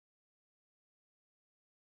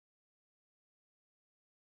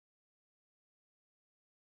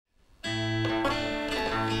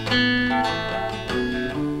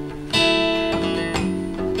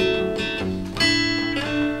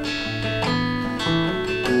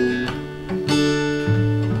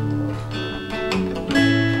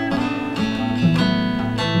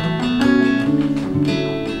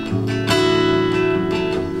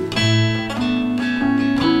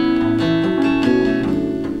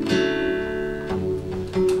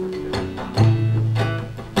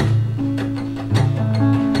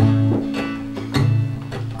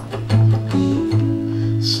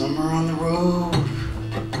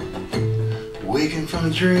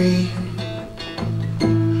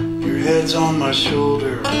head's on my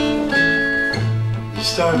shoulder. You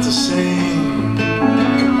start to sing.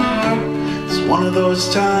 It's one of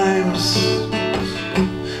those times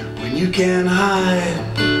when you can't hide,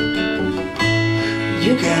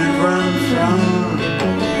 you can't run from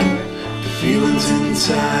the feelings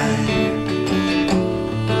inside.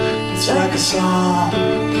 It's like a song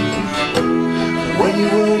when you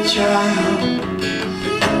were a child.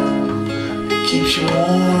 It keeps you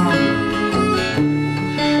warm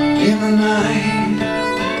in the night.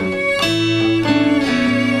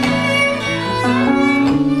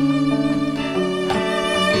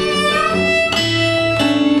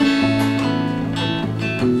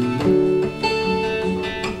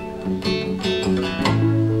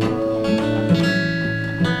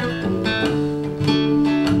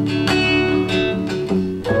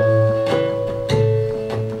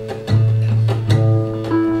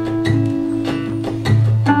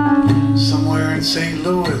 St.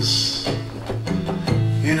 Louis,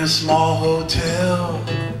 in a small hotel,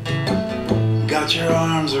 got your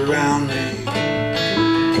arms around me,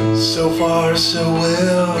 so far so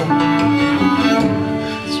well.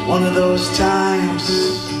 It's one of those times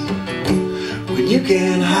when you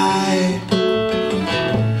can't hide,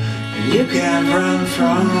 and you can't run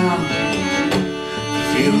from the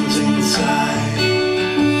feelings inside.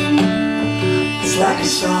 It's like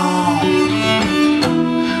a song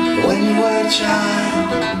when you were a child.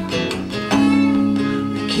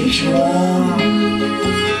 It keeps you warm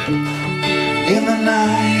in the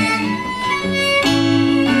night.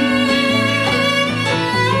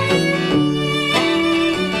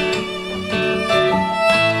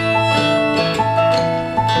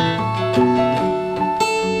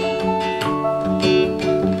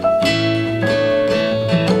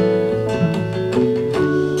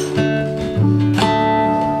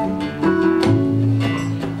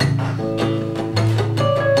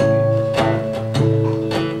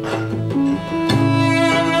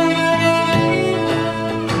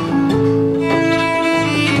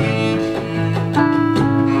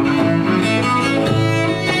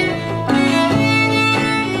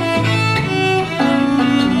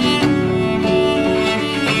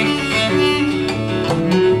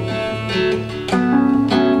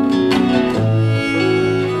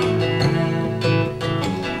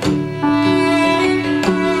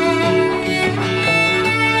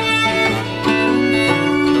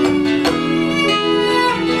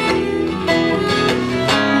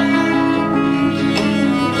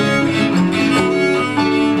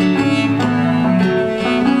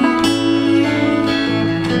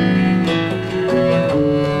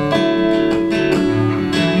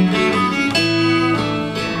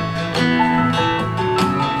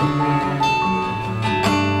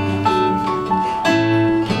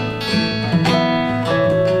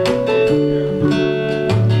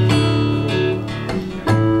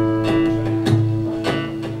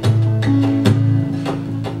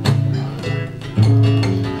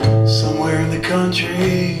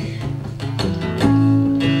 Country,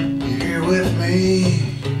 you're here with me.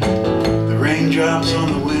 The raindrops on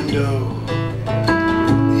the window,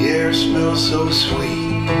 the air smells so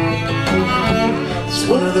sweet. It's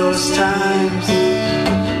one of those times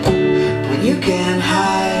when you can't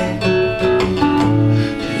hide,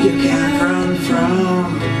 you can't run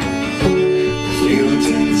from the feelings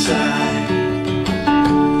inside.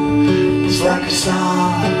 It's like a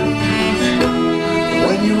song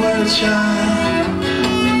when you were a child.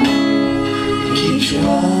 Keeps you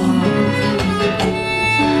warm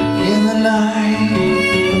in the night.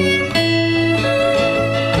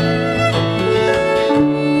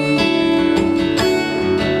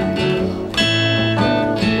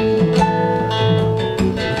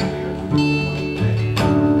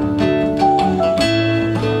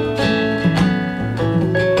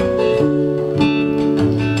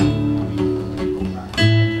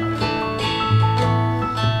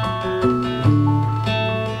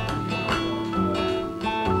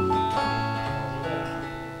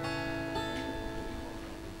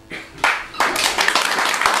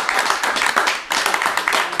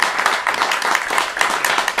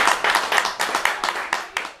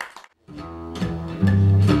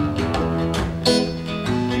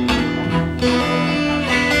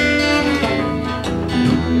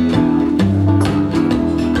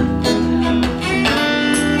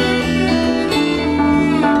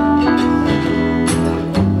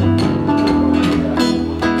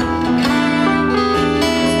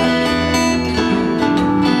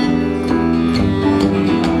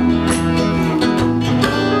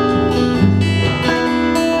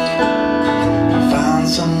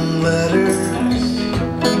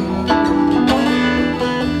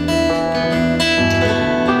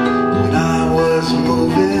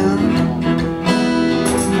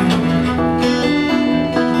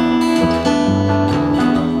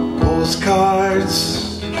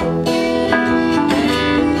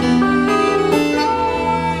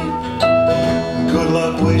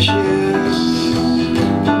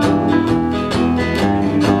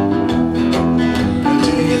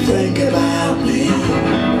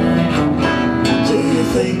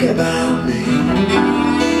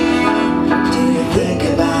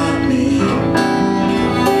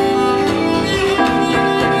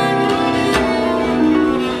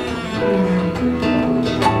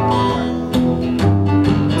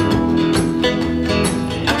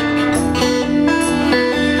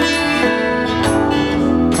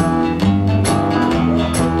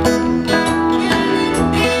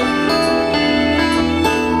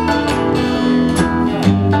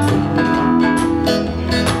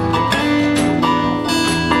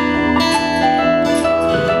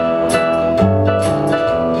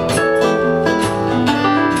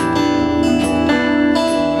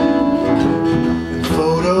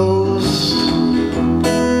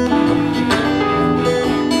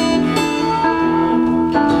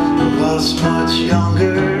 us much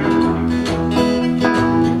younger.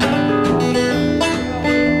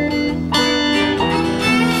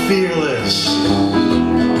 Fearless.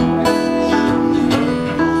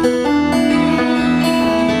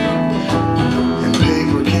 And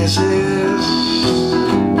paper kisses.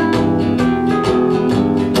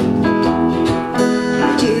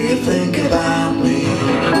 Do you think about me?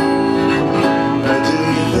 Or do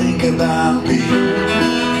you think about me?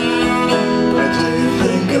 Or do you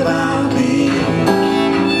think about me?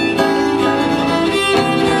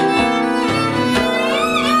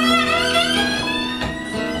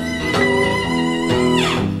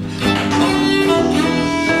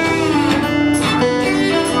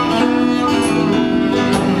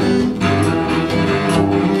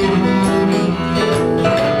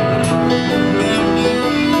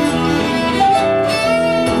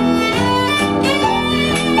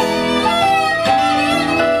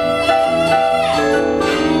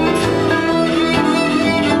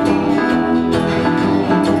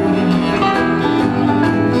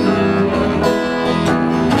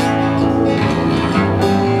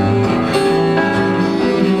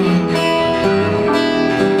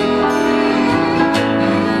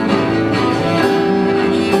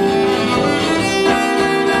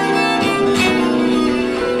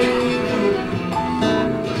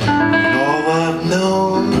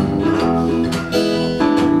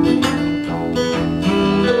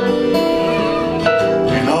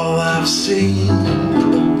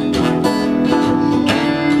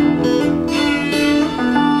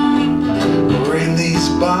 We're in these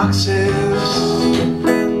boxes,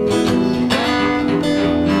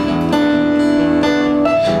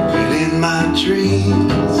 and in my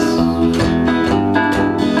dreams,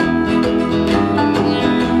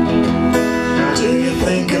 do you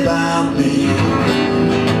think about me?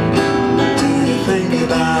 Do you think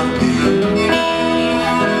about me?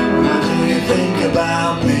 Do you think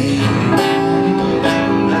about me?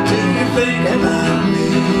 Do you think about me?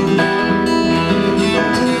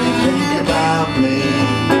 Do you think about me?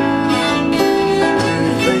 Do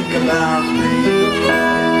you think about me?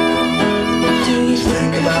 Do you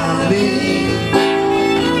think about me?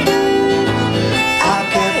 I've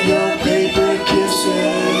got your paper kisses.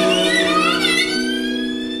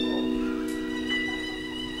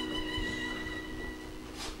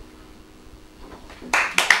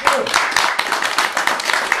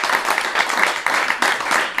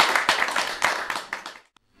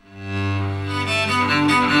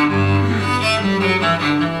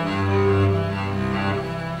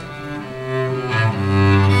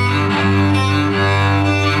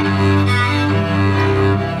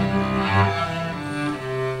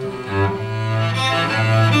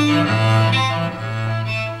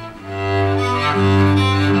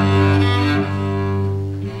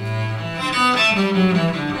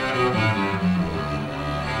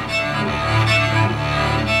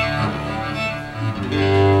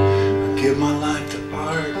 Give my life to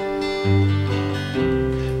art,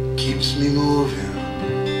 keeps me moving.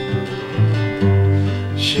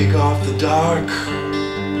 Shake off the dark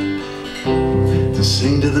to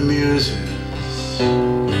sing to the muses.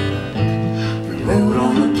 We rode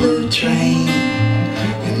on a blue train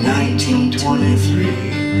in 1923.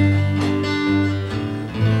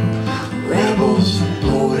 Rebels,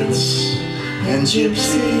 poets, and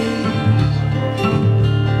gypsies.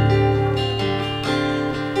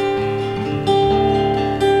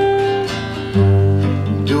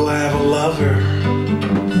 Do I have a lover?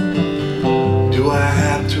 Do I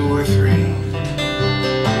have two or three?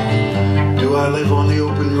 Do I live on the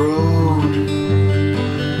open road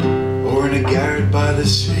or in a garret by the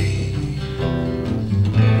sea?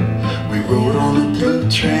 We rode on a blue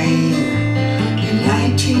train in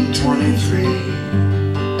 1923.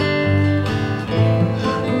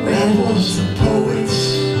 Rebels, poets,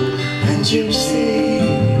 and gypsies.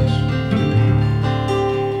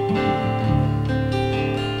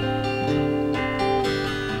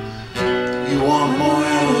 You want more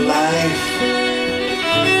out of life,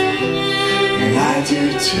 and I do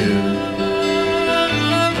too.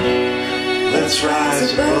 Let's rise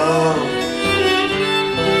above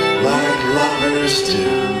like lovers do,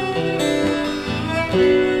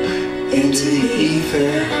 into the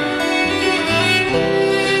ether,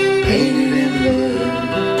 painted in blue.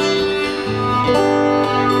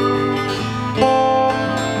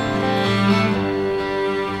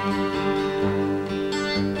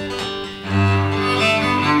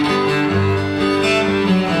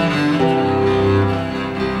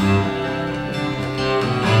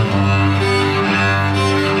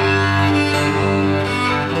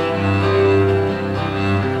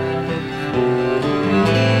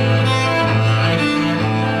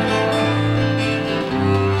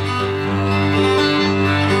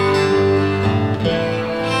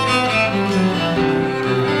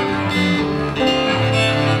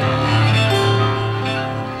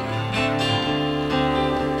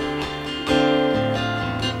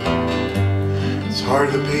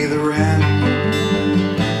 hard to pay the rent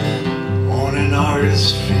on an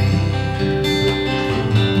artist's fee.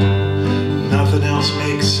 Nothing else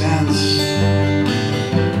makes sense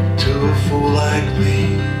to a fool like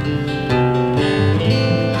me. We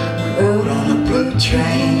rode on a blue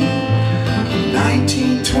train in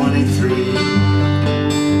 1923.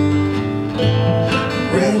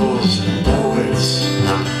 Rebels, poets,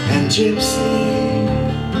 and gypsies.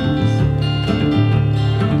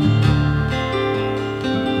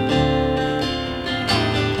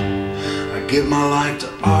 Give my life to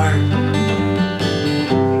art,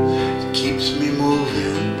 it keeps me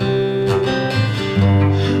moving.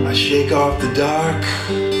 I shake off the dark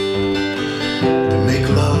to make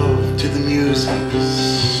love to the muses.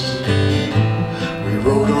 We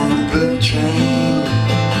rode on the blue train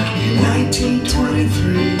in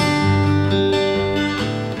 1923.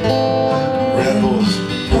 Rebels,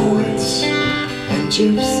 poets, and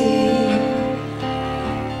gypsies.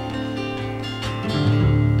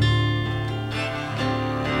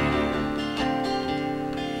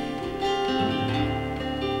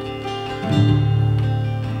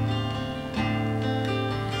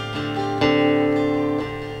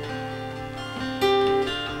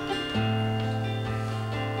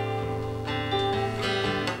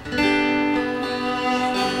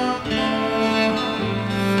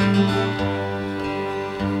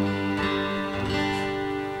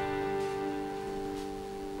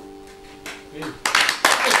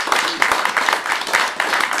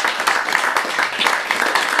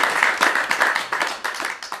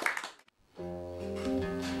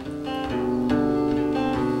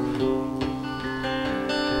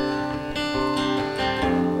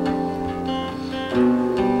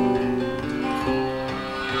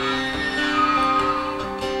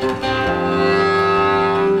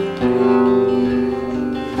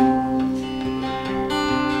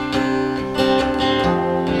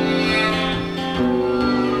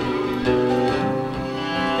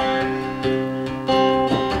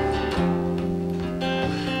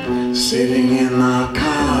 Sitting in the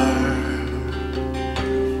car,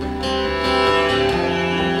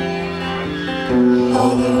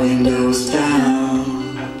 all the windows down,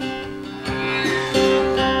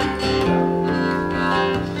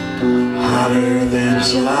 hotter than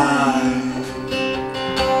July,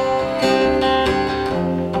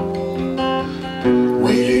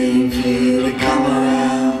 waiting for you to come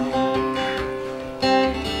around.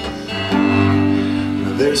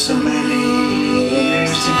 There's so many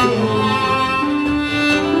years to go.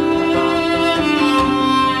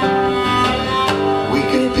 We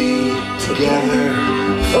could be together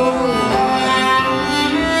for a while,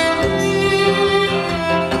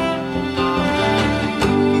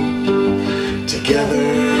 together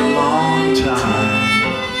a long time,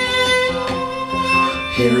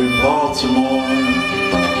 here in Baltimore.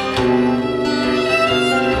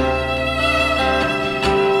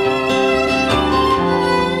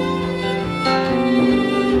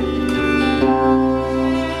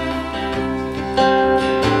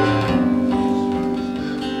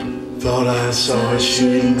 Thought I saw a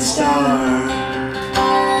shooting star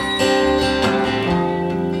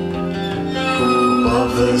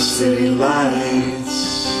above the city lights,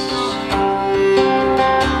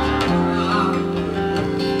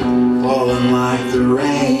 falling like the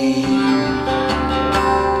rain,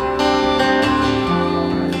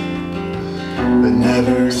 but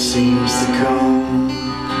never seems to come.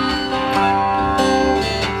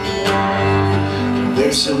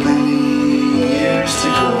 There's so many years to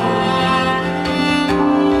go.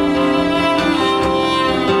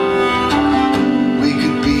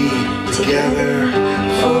 Together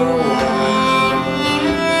for a while,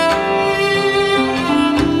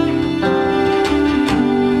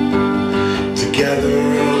 together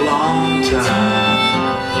a long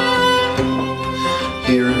time,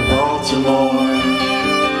 here in Baltimore.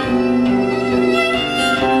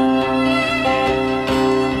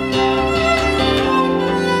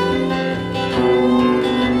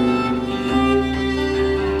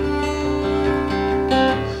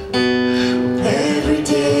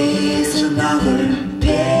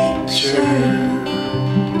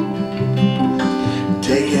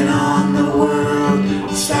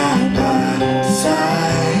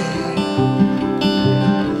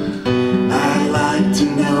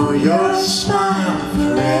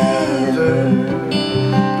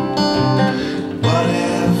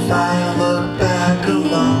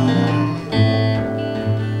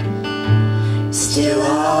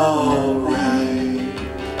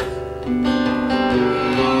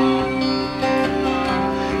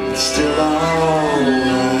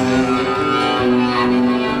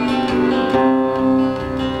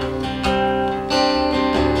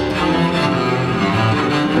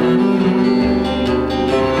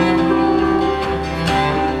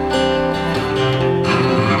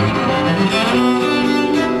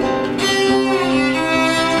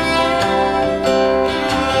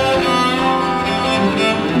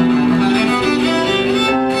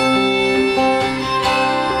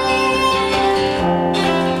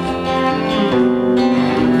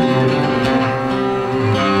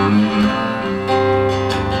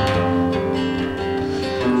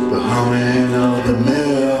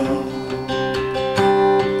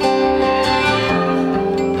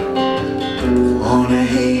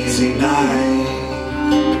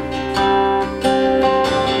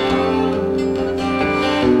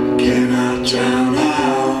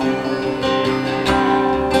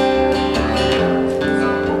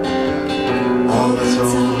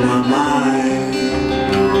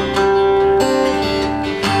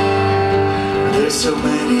 so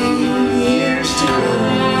many years to go.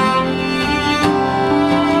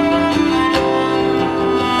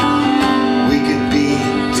 We could be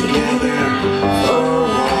together for a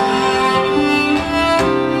while.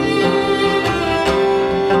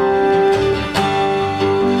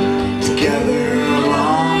 Together a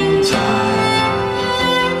long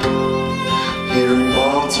time. Here in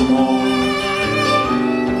Baltimore.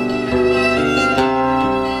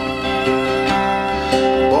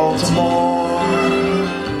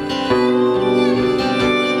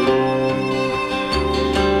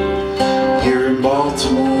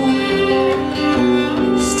 Baltimore,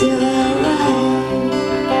 still alright.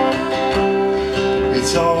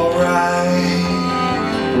 It's alright.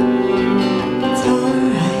 It's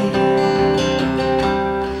alright.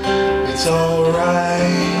 It's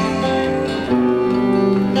alright.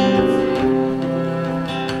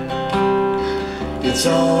 It's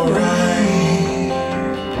alright.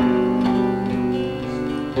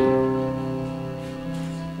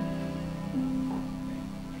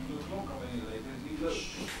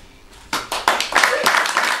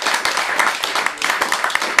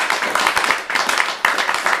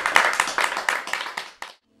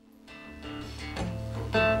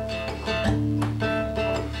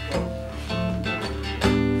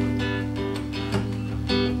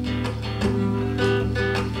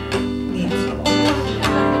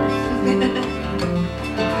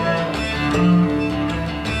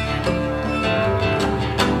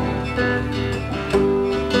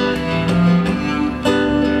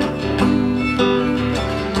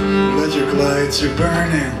 Lights are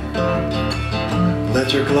burning.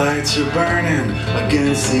 Electric lights are burning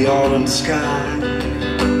against the autumn sky.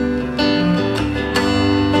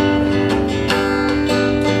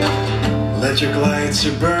 Electric lights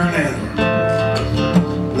are burning.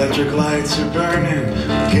 Electric lights are burning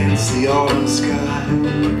against the autumn sky.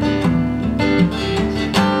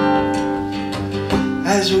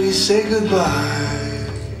 As we say goodbye.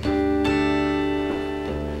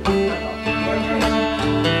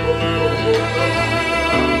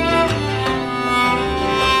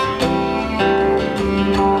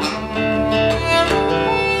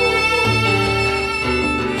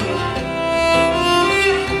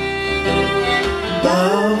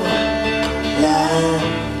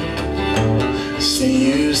 See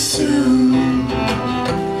you soon.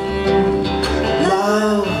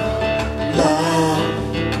 Love, love,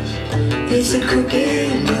 it's a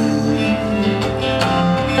crooked moon.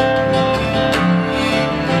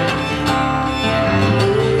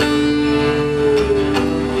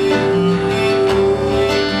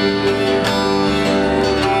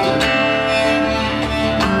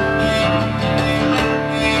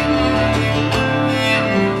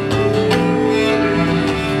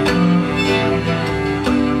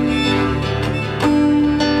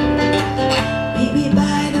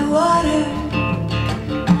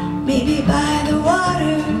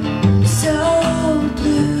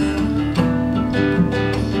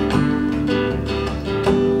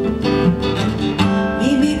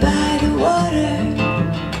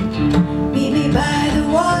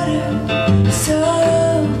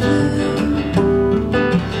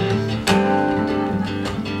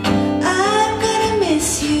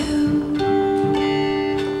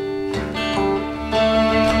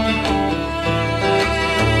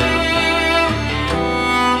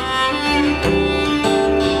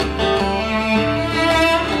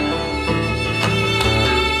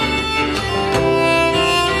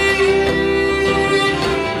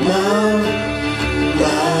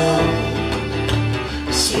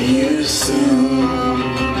 See you soon.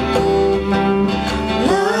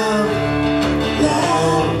 Love,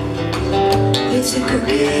 love, it's a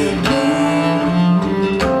crooked moon.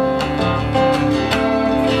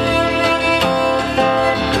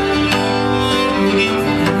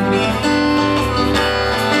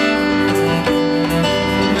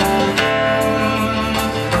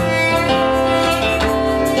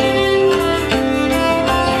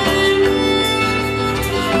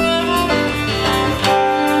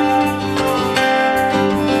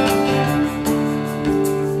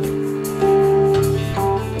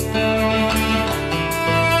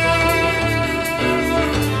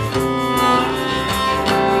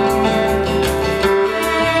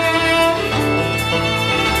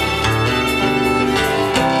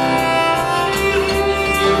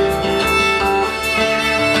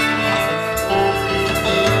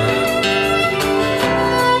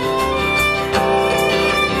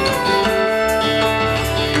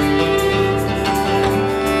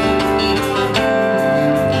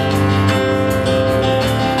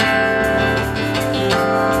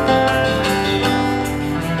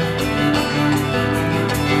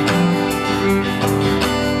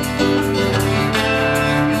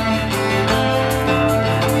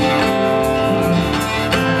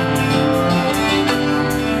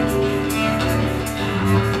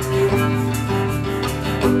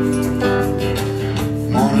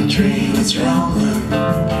 train that's rumbling.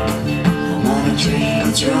 I'm on a train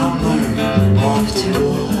that's rumbling off to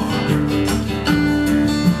war.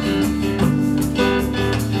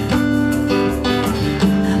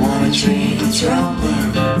 I'm on a train that's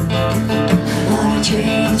rumbling. I'm on a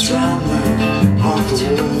train that's rumbling off to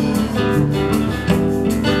war.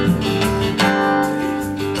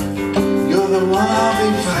 You're the one I'll be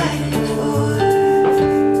fighting for.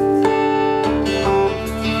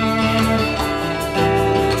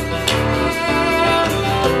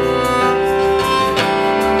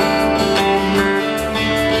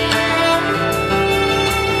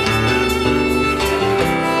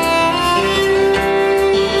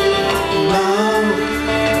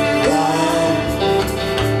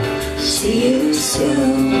 See you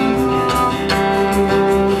soon.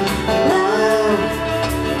 Love,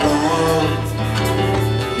 love,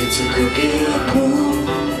 it's a crooked move.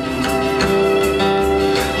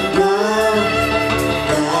 Love,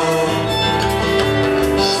 love,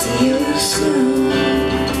 see you soon.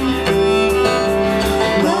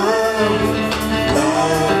 Love,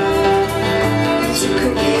 love, it's a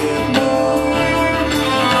crooked move.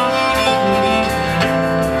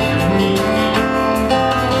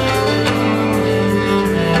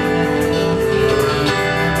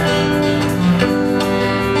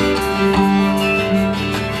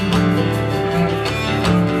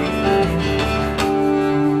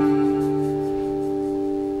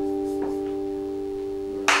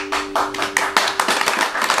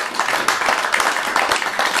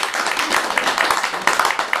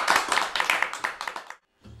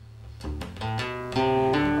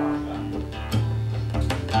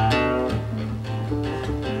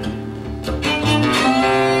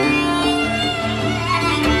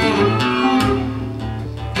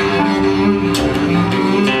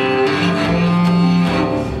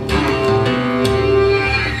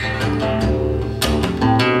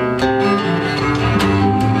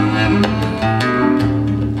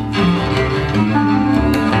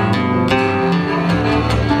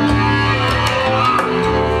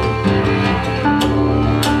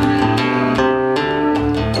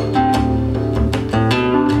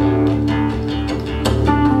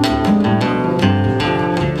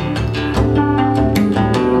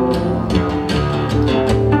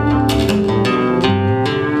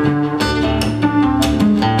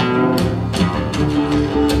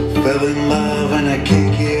 Fell in love and I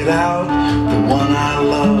can't get out. The one I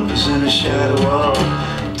love is in a shadow of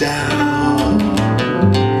doubt.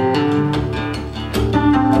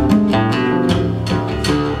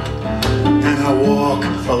 And I walk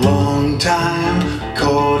a long time,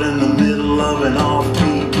 caught in the middle of an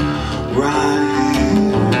offbeat rhyme.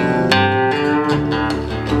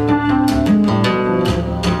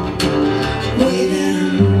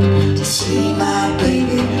 Waiting to see my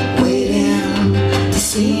baby, waiting to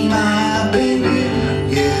see my baby,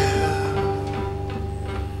 yeah.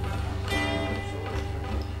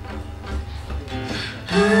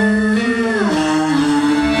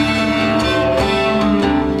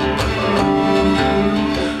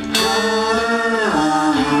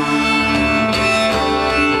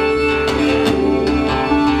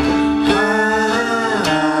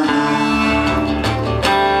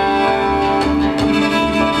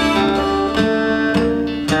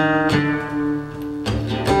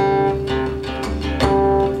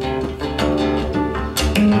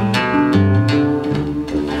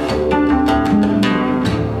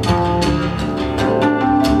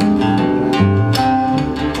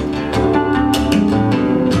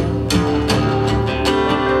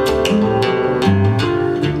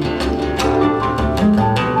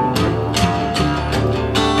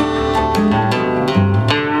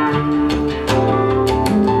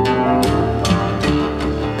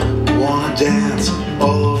 Dance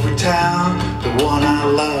all over town, the one I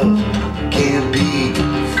love can't be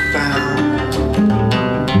found.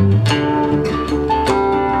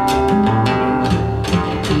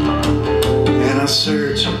 And I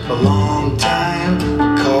search a long time,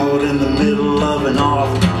 caught in the middle of an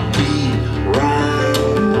offbeat rhyme.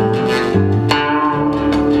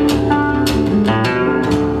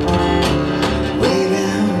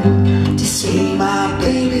 Waiting to see my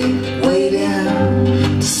baby,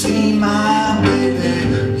 waiting to see my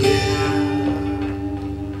baby, yeah.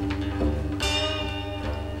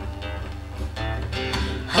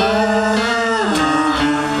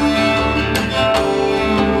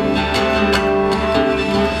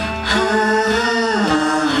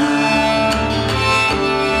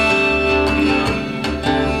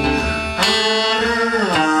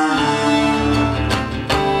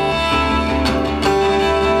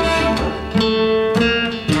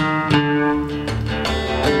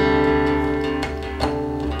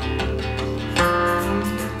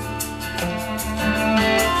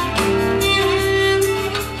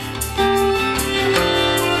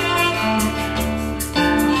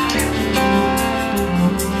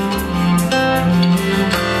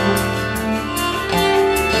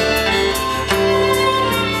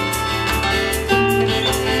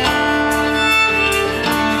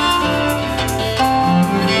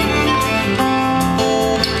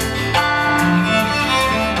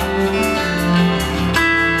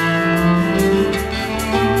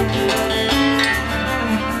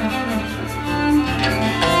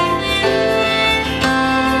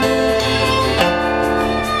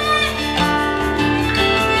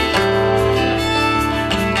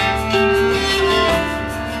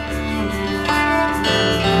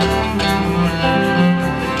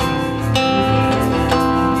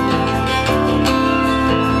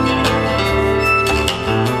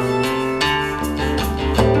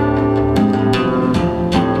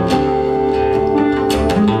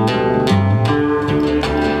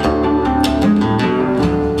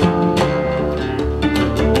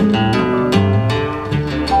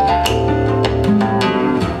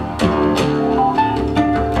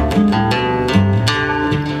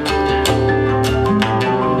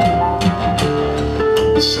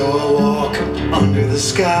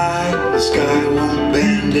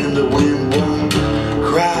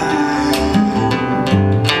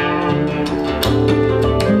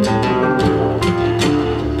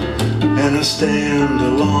 stand a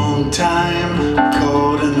long time,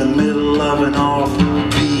 caught in the middle of an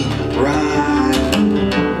offbeat rhyme.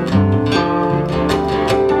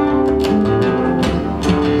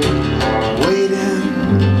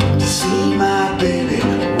 Waiting to see my baby,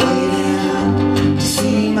 waiting to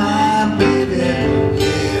see my baby,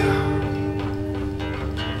 yeah.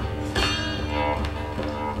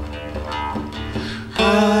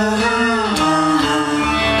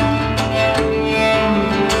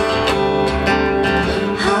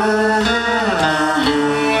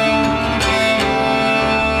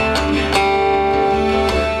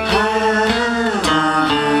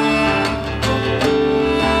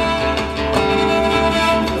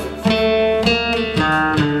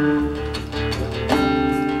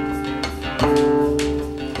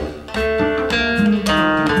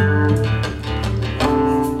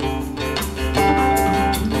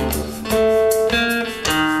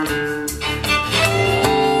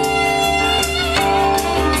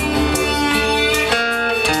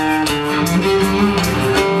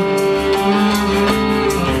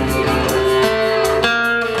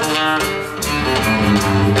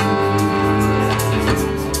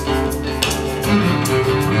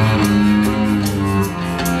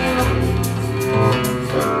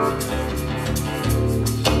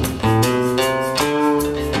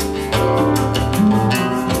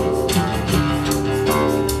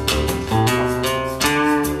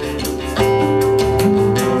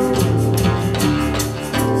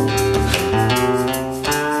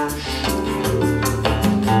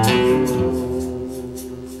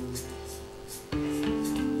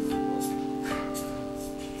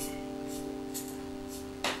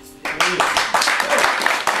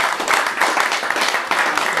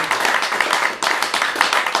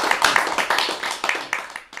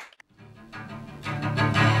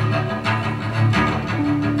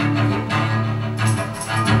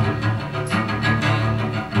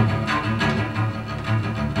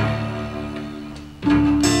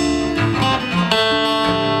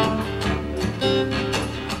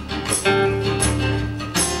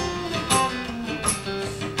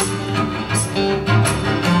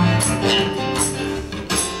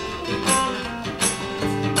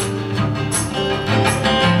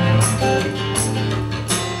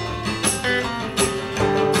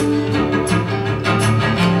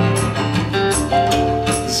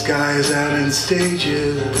 Skies out in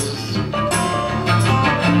stages,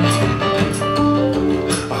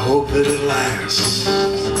 I hope that it lasts.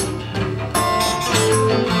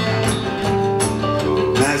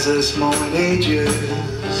 As this moment ages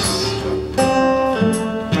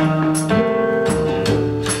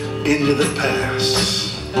into the past.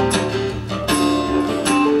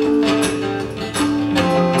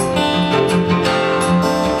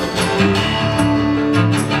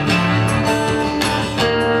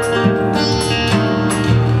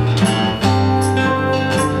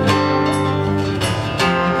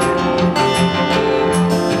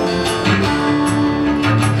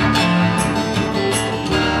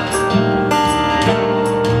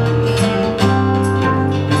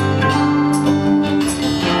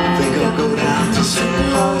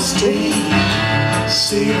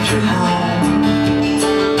 See if you're home.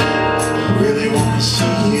 Really want to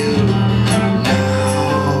see you now.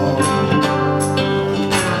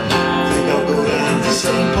 Think I'll go down to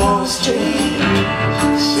St. Paul Street.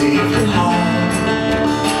 See if you're home.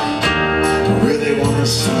 Really want to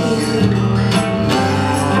see you now.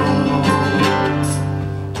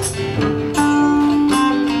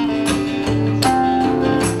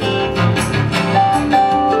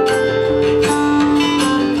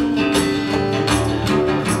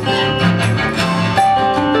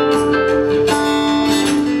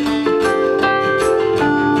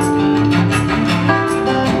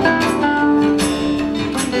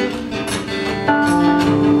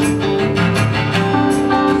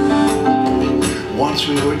 Once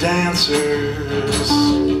we were dancers,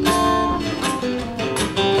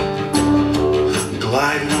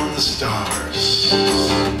 gliding on the stars,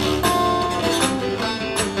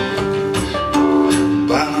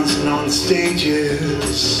 balancing on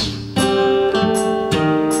stages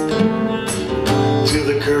till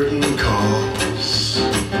the curtain calls.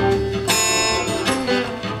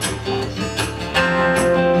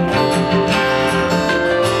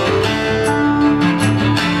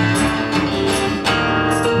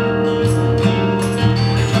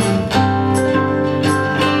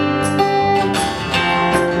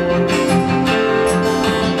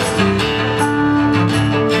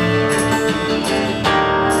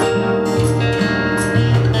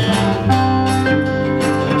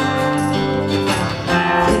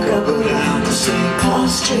 St. Paul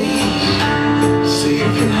Street, see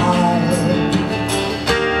if you're home.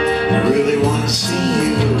 I really want to see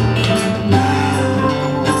you now.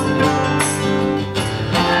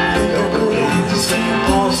 Think I'll go down to St.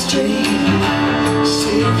 Paul Street,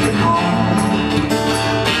 see if you're home.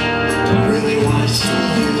 I really want to see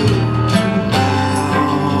you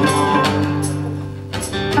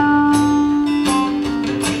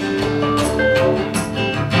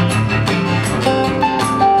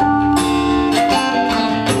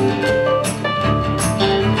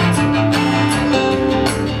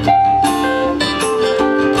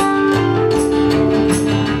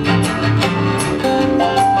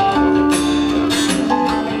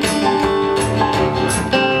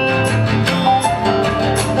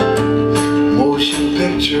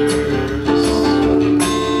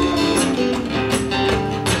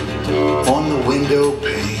on the window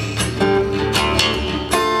pane.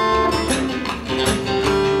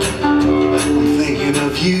 I'm thinking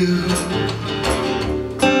of you,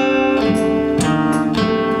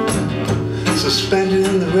 suspended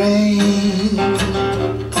in the rain.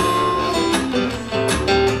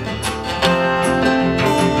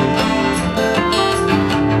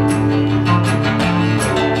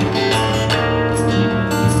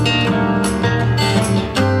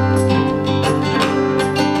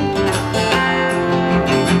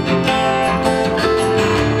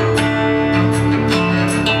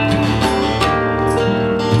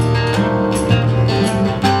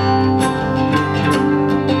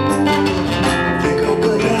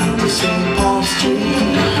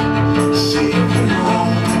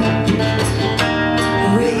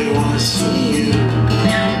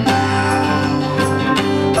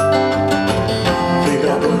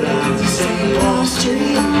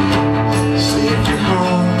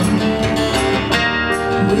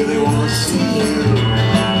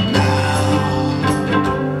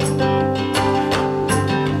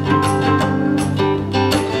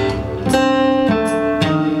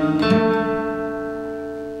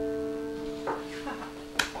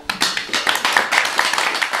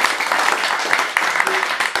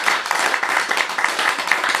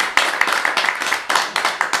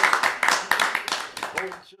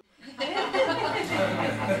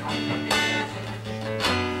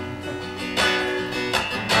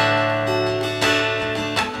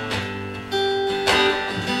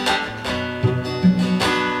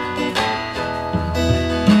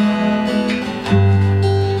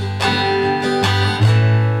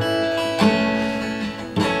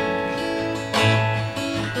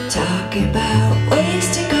 Talk about ways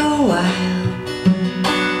to go wild.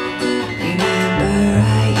 Remember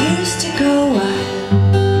I used to go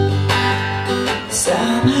wild.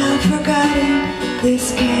 Somehow forgotten,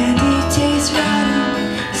 this candy tastes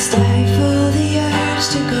rotten. Stifle the urge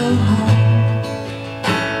to go home.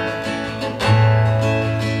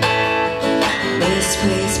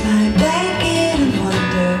 Misplace my blanket and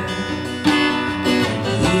wonder.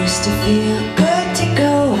 Used to feel good to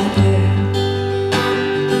go under.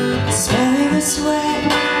 Smelling of sweat,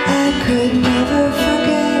 I could never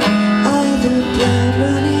forget all the blood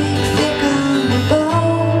running thick on the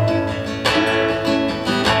bone.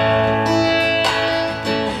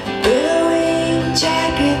 Billowing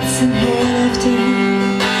jackets and hair left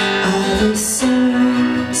in, all the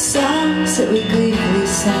songs that we gleefully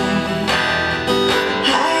sang.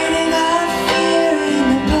 Hiding our fear in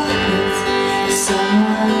the pockets of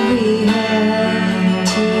someone we had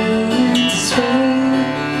to swear.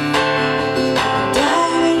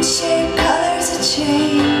 Diamond-shaped colors of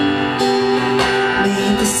change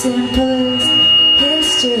made the simplest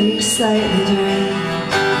history slightly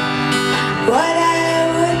deranged. What I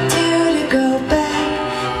would do to go back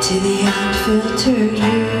to the unfiltered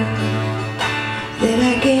you that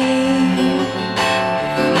I gave you.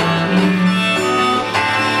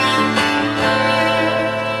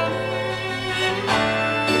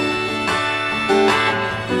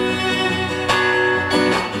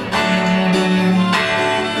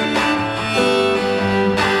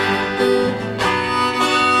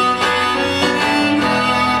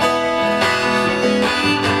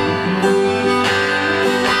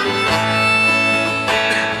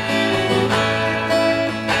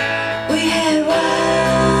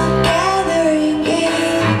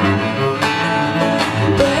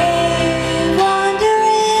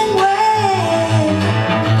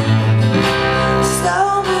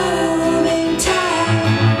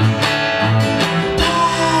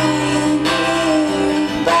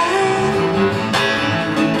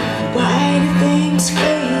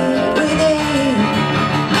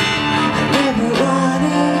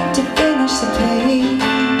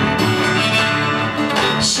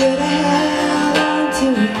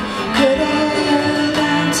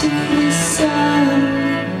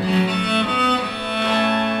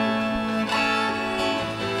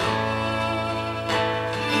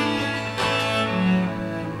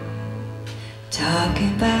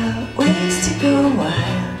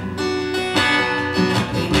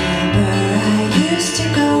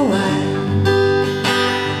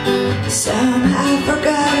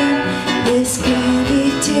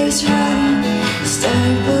 face rotten,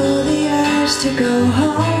 stifle the urge to go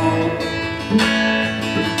home.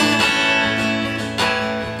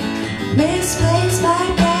 Misplaced my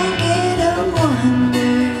packet of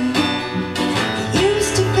wonder.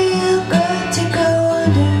 Used to feel good to go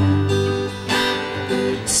under.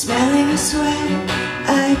 Smelling of sweat,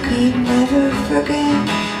 I could never forget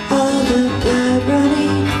all the blood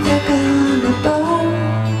running thick on the bone.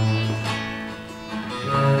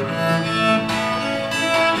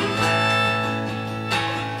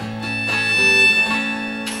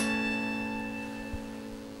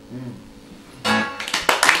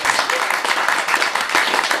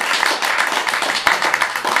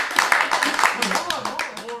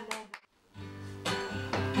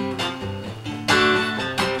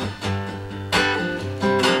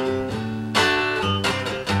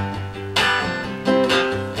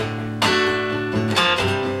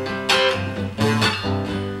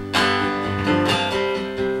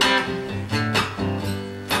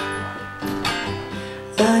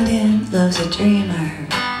 London loves a dreamer.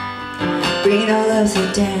 Reno loves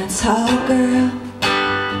a dance hall girl.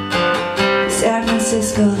 San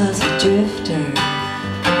Francisco loves a drifter.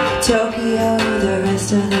 Tokyo, the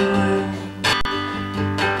rest of the world.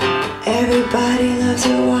 Everybody loves a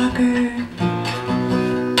walker.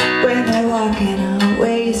 When they're walking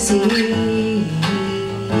away, you see.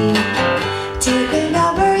 Take a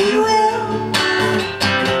number, you will.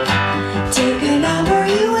 Take a number,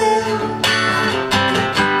 you will.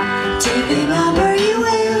 Take a number, you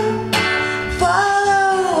will. Fall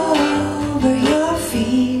over your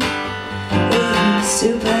feet with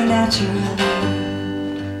supernaturally.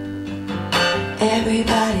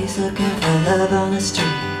 Everybody's looking for love on the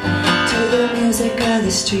street, to the music of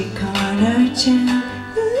the street corner chant.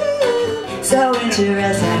 So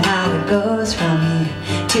interesting how it goes from here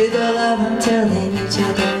to the love until they meet each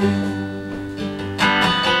other.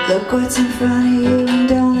 Look what's in front of you and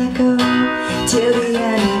don't let go till the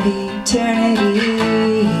end of eternity.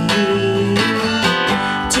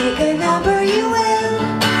 Take a number, you will.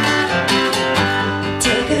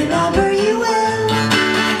 Take a number, you will.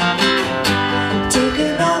 Take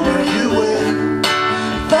a number, you will.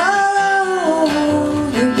 Fall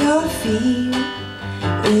over your feet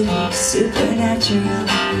with me supernaturally.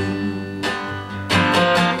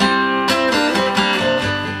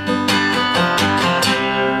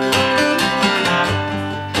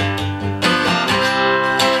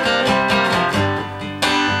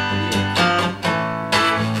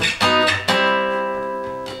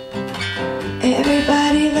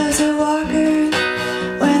 Everybody loves a walker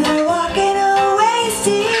when they're walking away,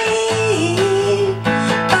 see.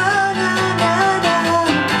 Oh, no, no, no.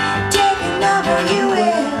 Take a number, you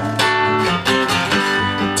will.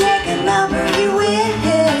 Take a number, you will.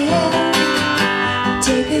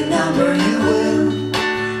 Take a number, you will.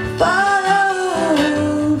 Fall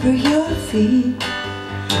over your feet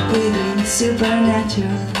with me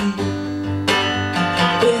supernaturally.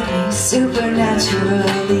 With me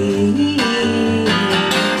supernaturally.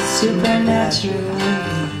 Supernaturally.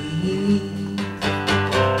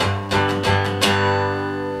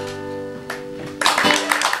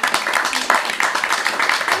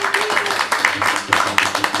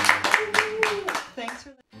 Thanks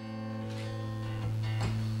for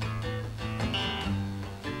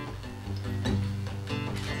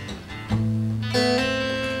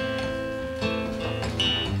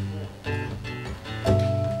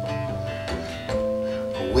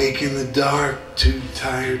Awake in the dark, too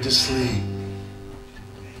tired to sleep.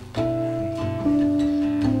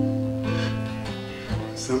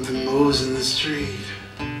 Something moves in the street,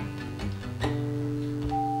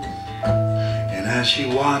 and as she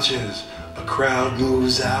watches, a crowd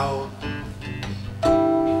moves out.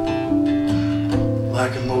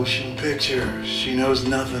 Like a motion picture she knows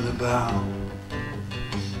nothing about.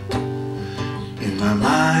 In my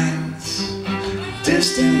mind's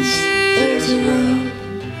distance, there's a road,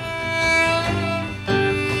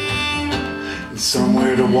 and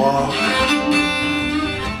somewhere to walk,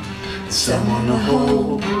 and someone to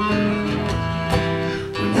hold.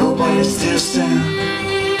 When nobody's distant,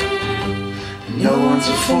 and no one's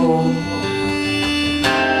a fool.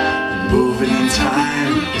 Moving in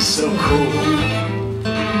time is so cool.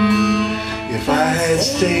 If I had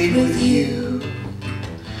stayed with you,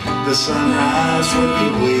 the sunrise would be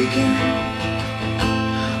waking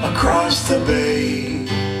across the bay.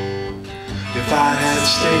 If I had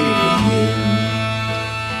stayed with you.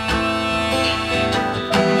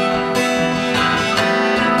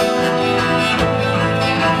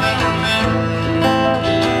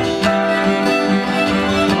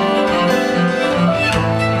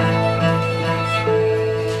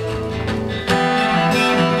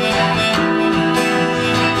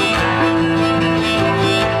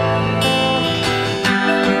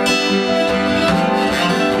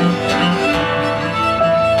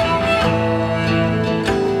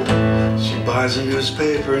 buys a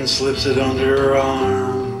newspaper and slips it under her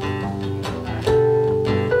arm.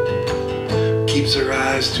 Keeps her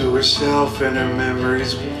eyes to herself and her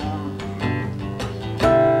memories warm.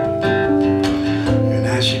 And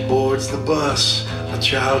as she boards the bus, a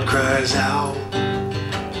child cries out.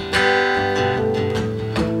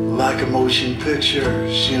 Like a motion picture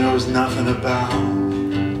she knows nothing about.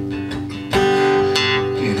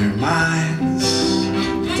 In her mind's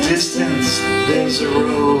distance there's a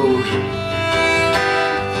road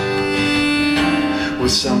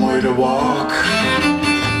with somewhere to walk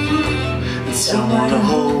and someone to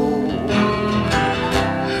hold,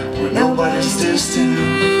 where nobody's distant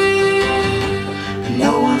and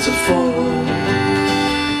no one's a fool.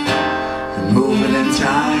 And moving in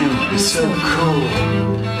time is so cool.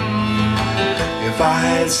 If I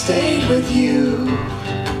had stayed with you,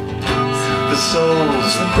 the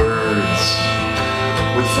souls of birds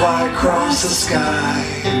would fly across the sky.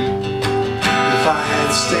 If I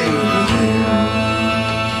had stayed with you.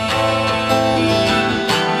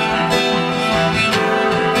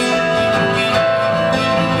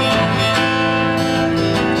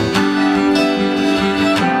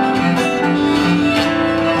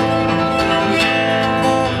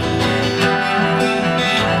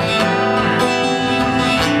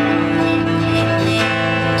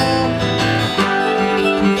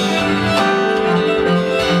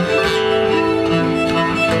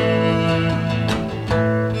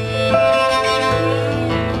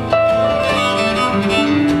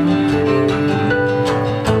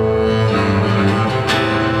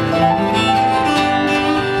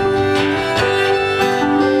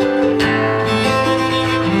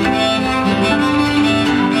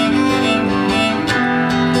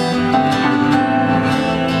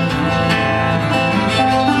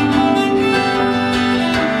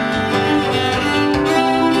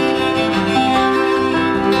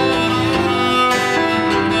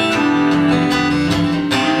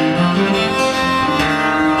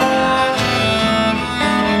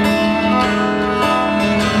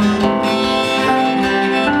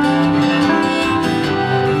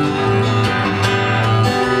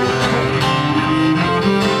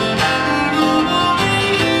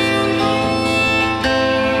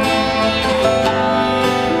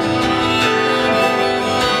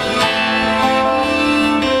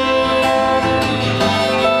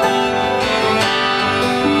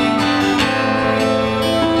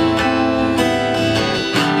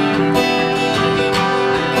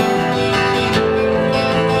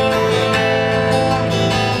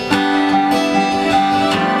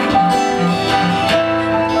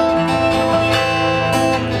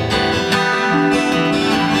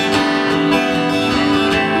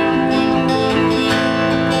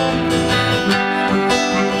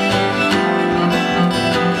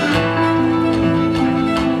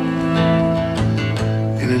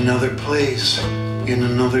 Another place, in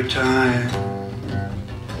another time,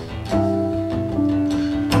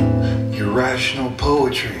 irrational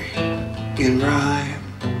poetry in rhyme.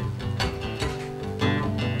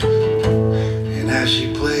 And as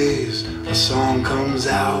she plays, a song comes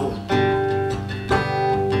out.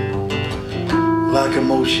 Like a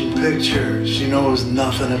motion picture she knows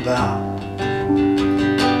nothing about.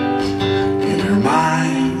 In her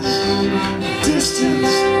mind's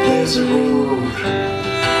distance there's a road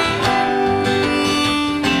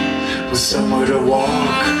with somewhere to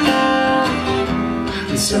walk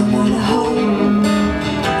and someone to hold.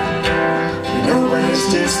 Nobody's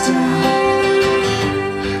distant,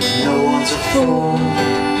 no one's a fool.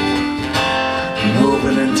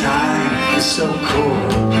 Moving in time is so cool.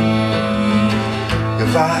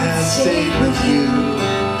 If I had stayed with you,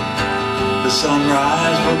 the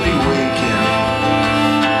sunrise would be waking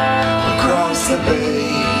across the bay.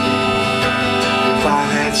 If I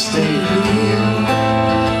had stayed with you,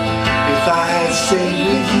 if I had stayed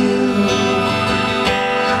with you,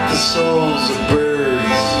 the souls of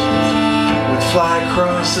birds would fly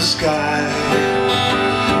across the sky.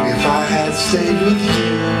 If I had stayed with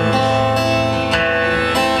you.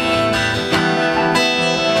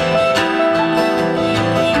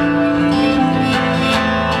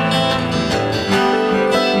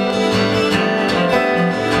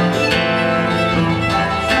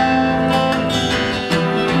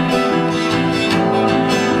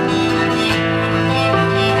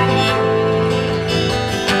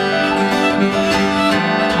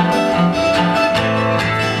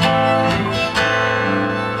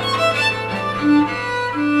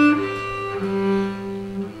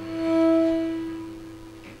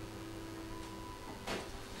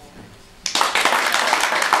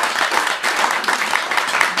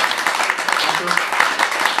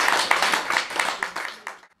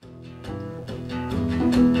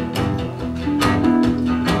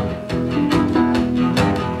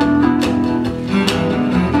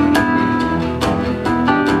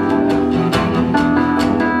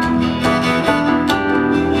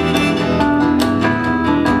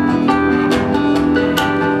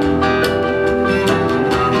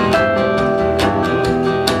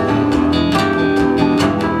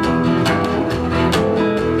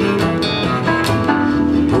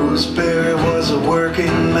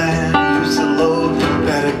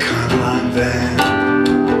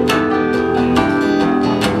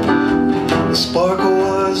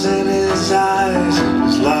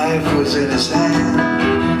 was in his hand.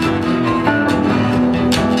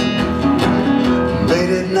 Late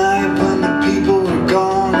at night when the people were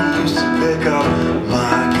gone, he used to pick up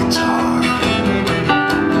my guitar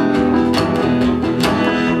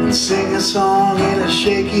and sing a song in a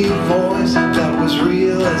shaky voice that was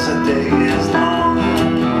real as the day is long.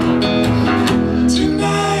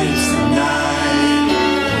 Tonight's the night,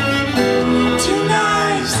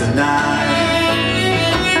 tonight's the night,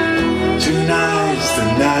 tonight's the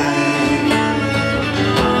night,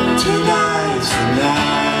 tonight's the night.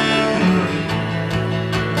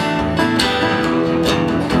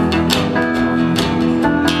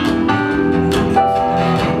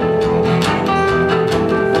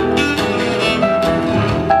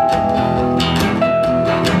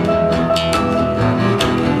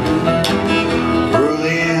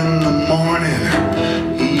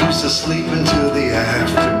 To sleep until the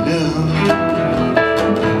afternoon.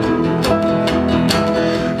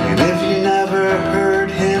 And if you never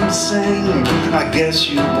heard him sing, I guess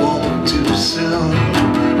you won't too soon.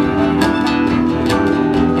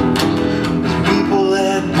 People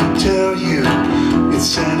let me tell you, it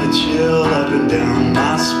sent a chill up and down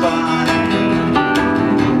my spine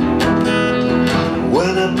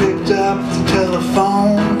when I picked up the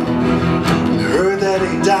telephone and heard that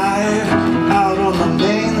he died out on the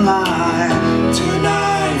main line.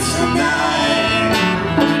 Tonight's the night,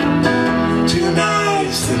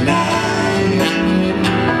 tonight's the night,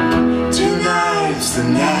 tonight's the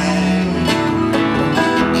night,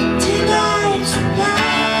 tonight's the night.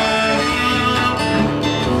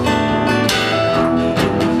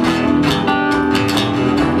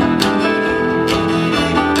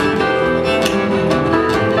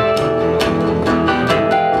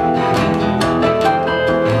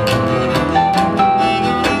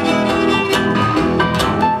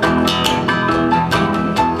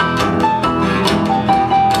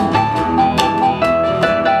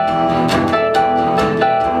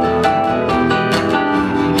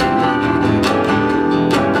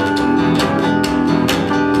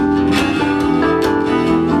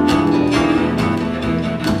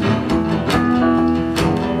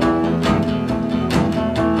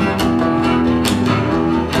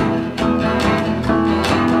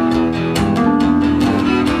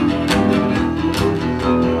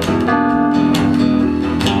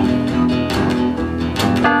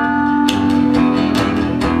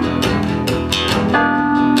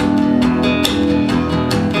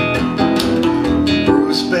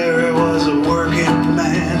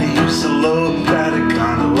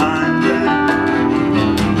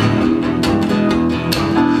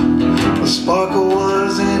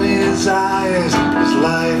 Eyes, his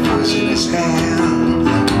life was in his hands.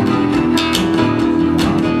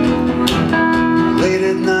 Late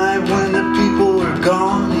at night when the people were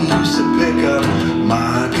gone, he used to pick up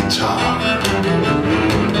my guitar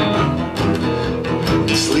and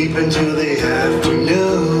sleep until the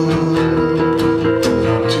afternoon.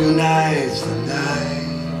 Tonight's the night,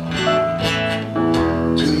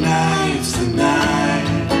 tonight's the night,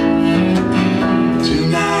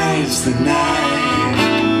 tonight's the night.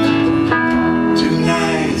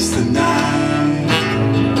 Tonight's the night,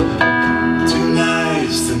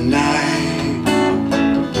 tonight's the night,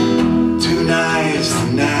 tonight's the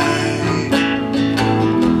night,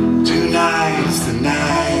 tonight.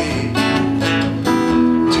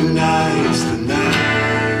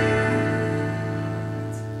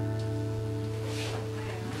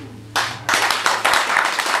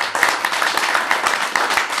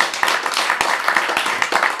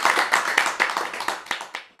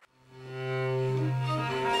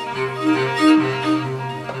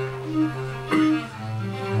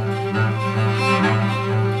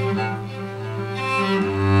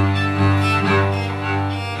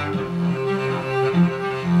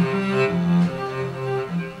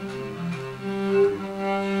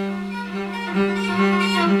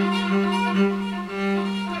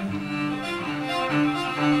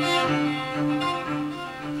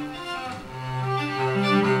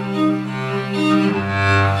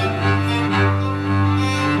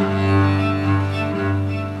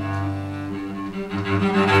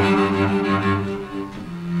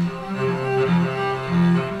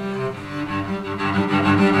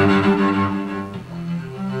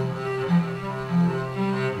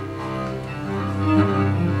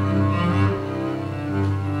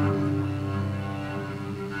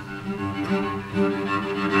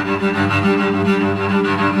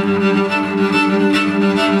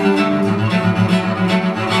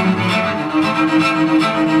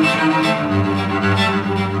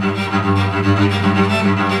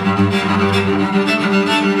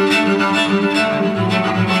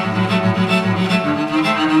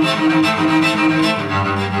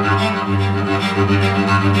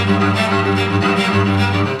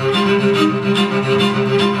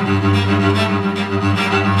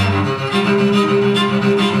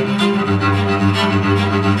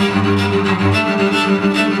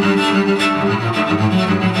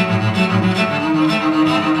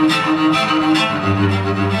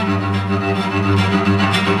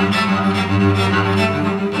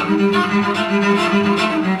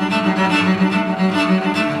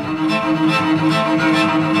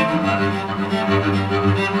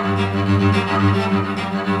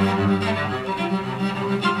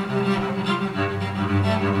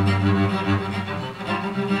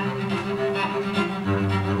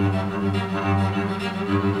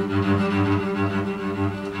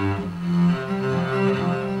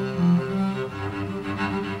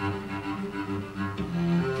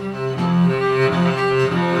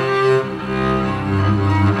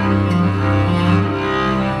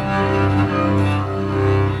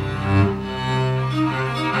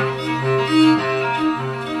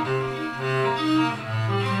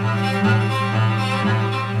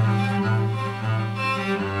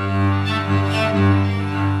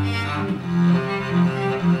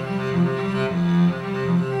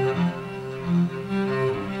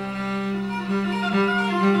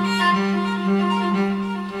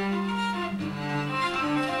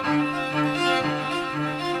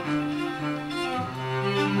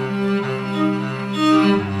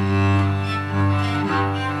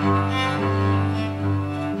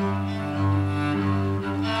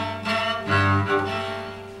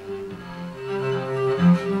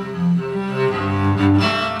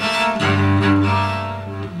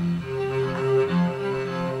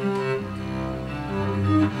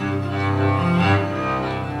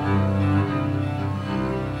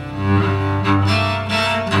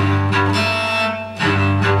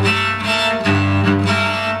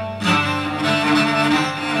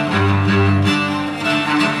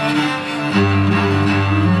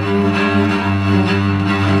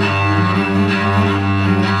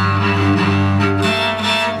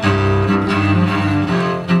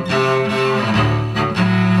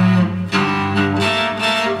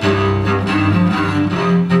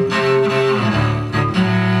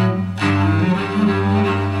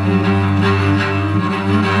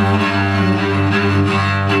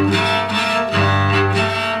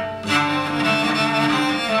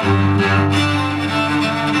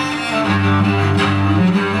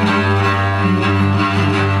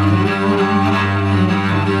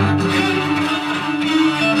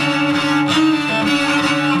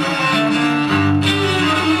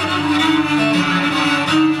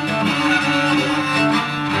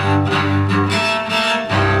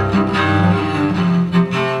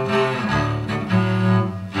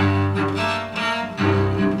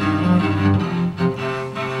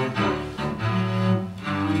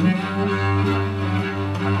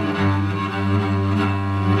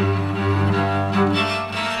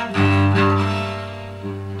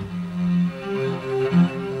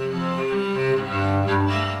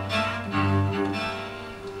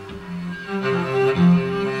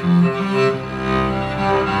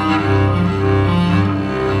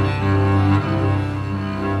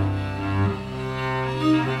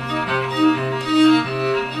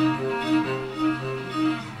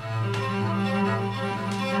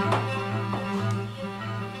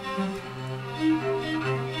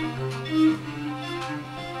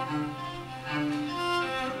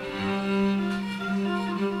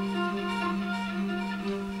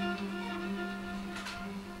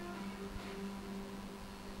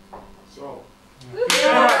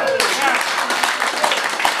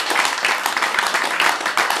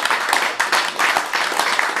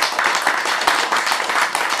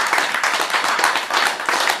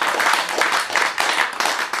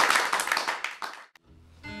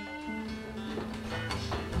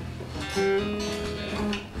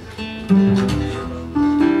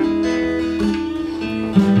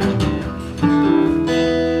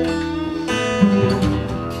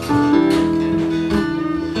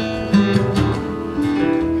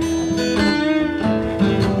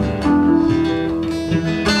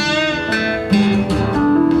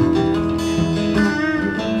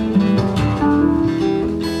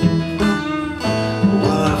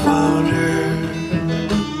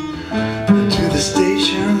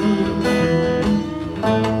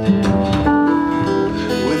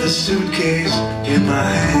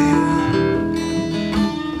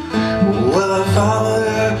 followed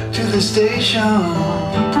her to the station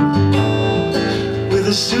with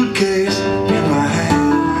a suitcase in my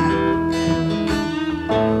hand.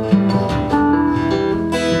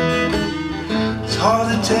 It's hard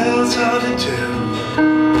to tell, it's hard to tell,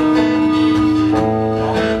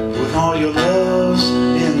 with all your loves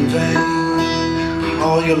in vain,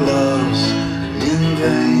 all your loves in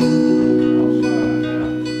vain.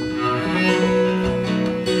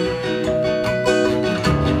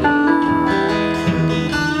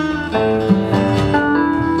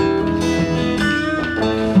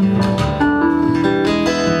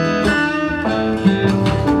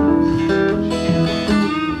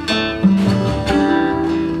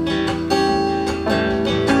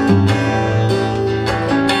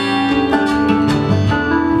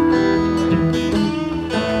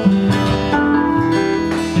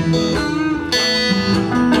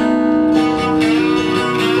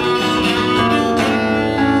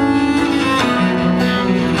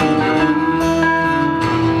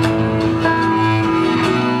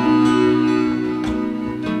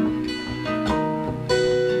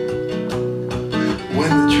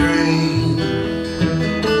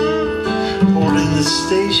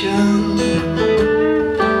 Station,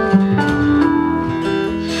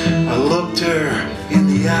 I looked her in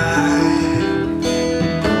the eye.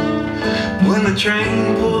 When the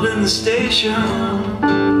train pulled in the station,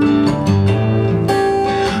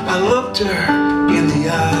 I looked her in the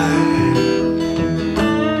eye.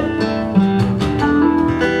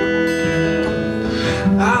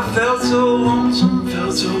 I felt so lonesome,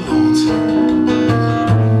 felt so lonesome,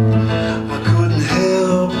 I couldn't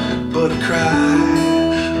help but cry.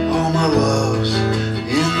 All my loves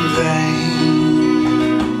in vain.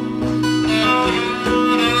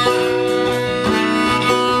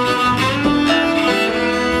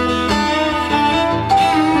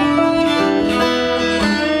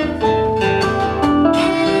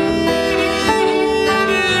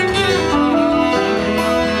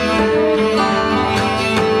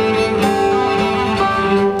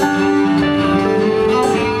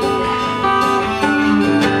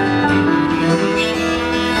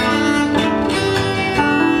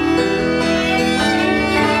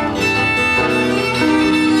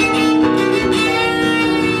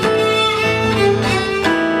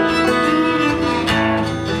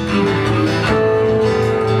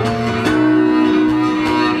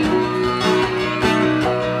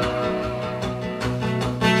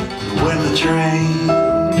 When the train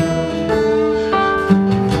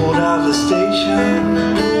pulled out of the station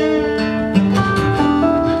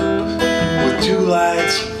with two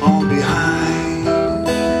lights on behind.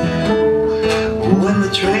 When the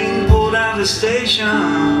train pulled out of the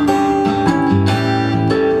station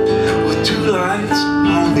with two lights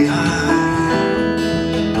on behind.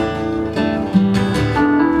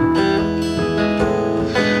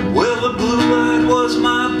 Well, the blue light was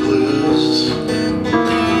my blues,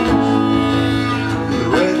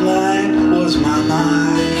 my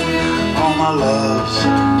mind, all my loves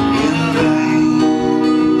in vain.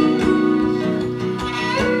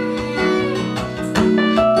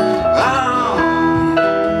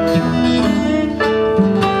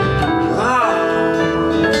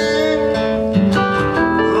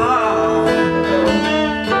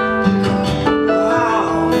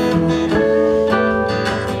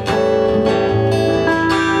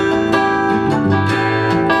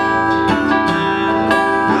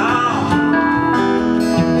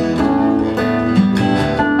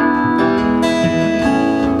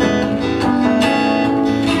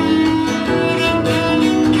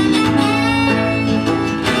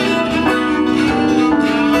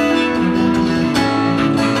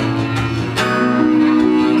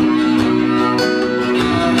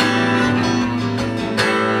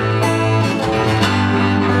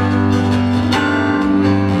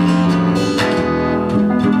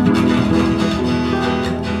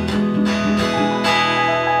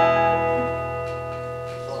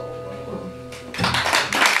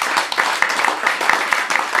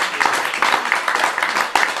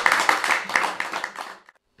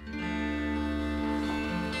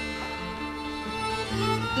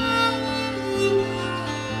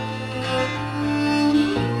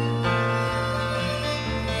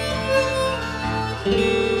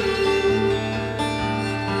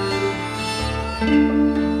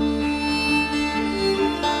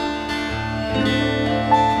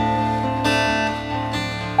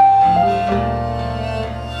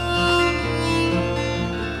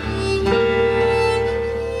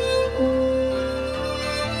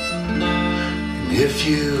 If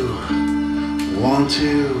you want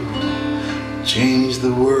to change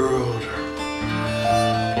the world,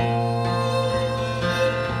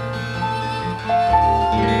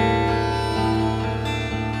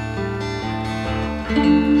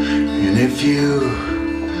 if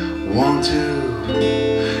you want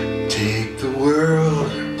to take the world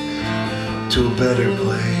to a better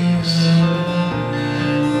place,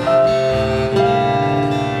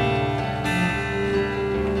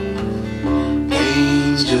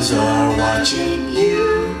 angels are watching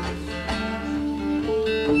you.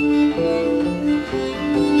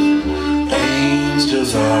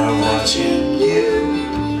 Angels are watching you.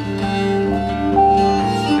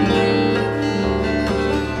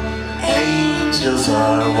 Angels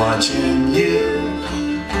are watching you.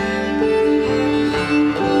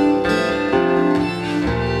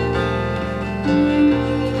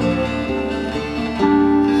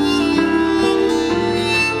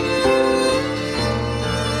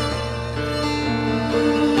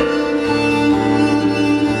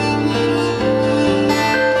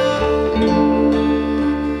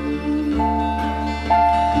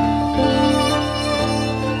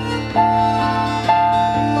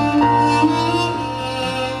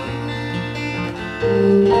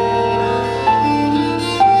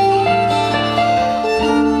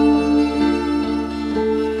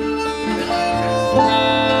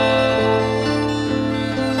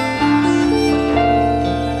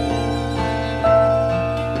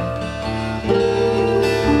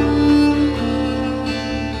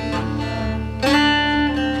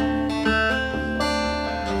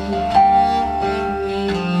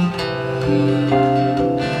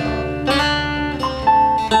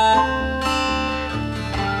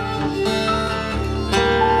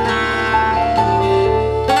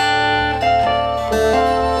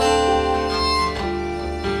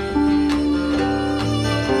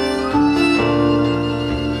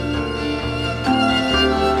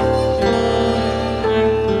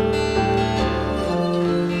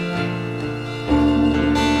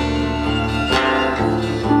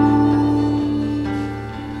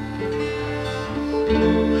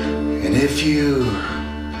 And if you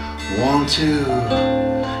want to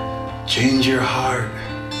change your heart,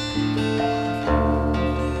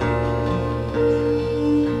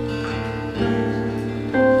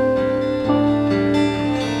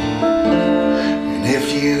 and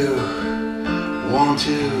if you want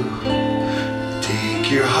to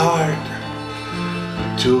take your heart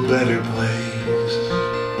to a better place,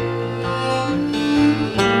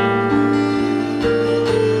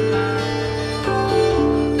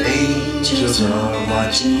 angels are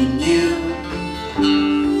watching you.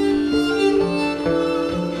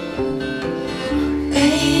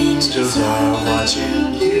 Angels are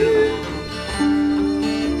watching you.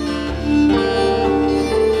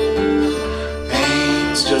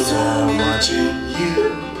 Angels are watching you.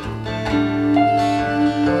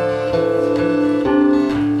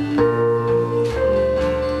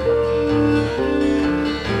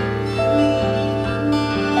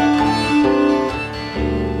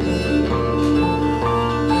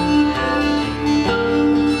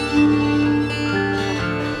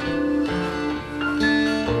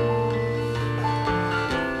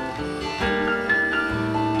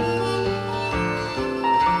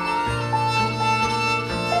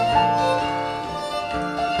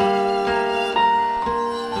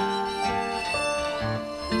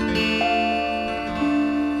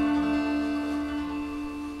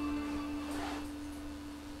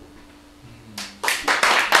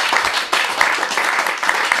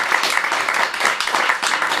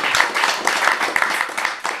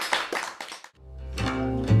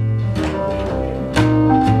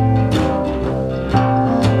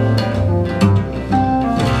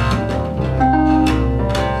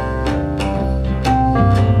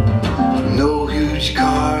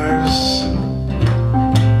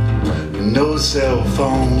 No cell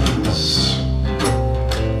phones,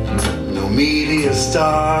 no media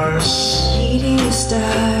stars.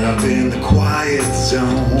 Up in the quiet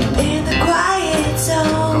zone.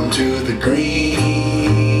 Come to the green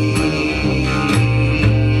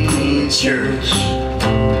church.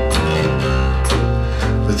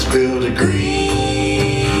 Let's build a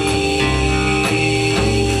green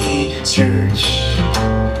church.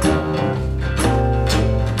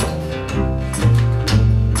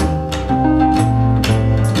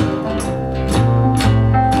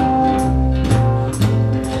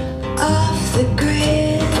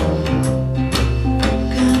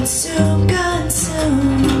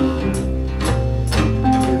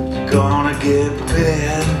 Gonna get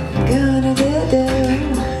bad.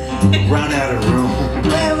 Run out of room.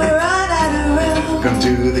 When we run out of room. Come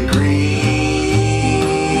to the green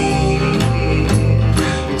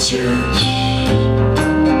church.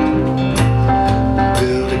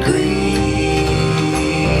 Build a green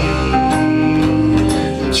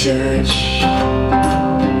church.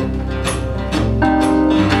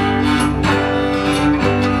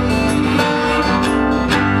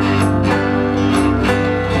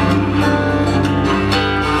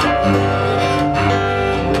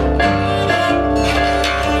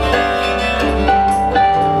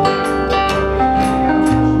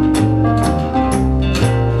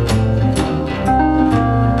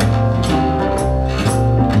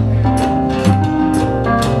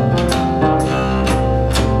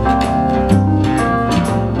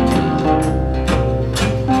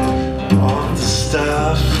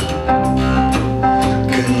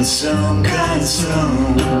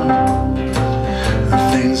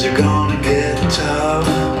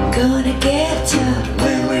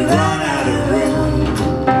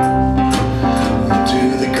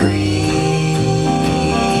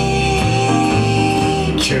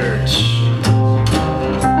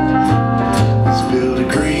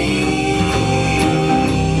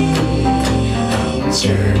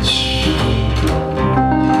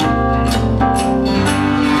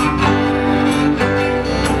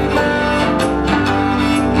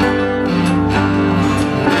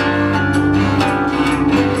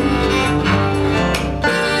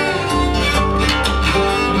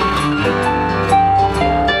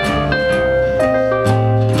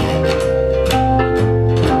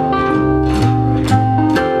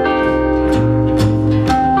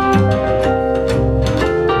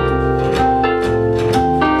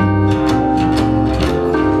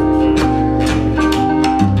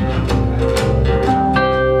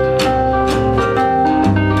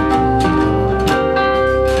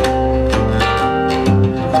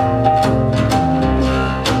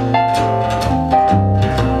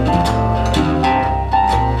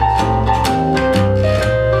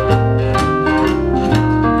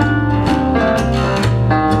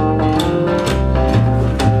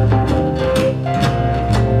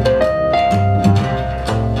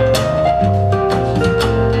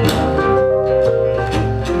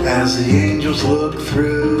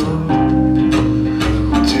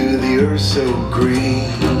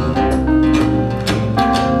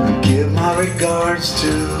 regards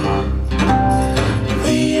to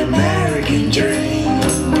the American dream.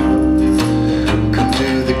 Come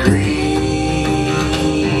to the Green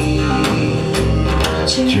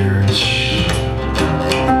Church.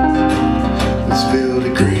 Let's build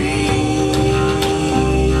a Green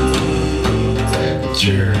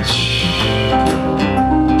Church.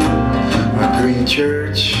 A Green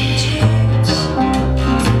Church.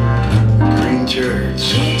 A Green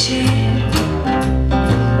Church. A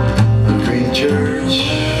Green Church.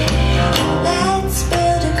 Let's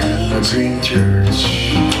build a green A Green Church.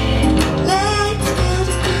 Let's build a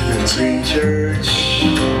A Green Church.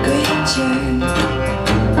 green church.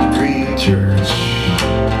 A Green Church.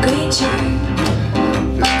 Green church.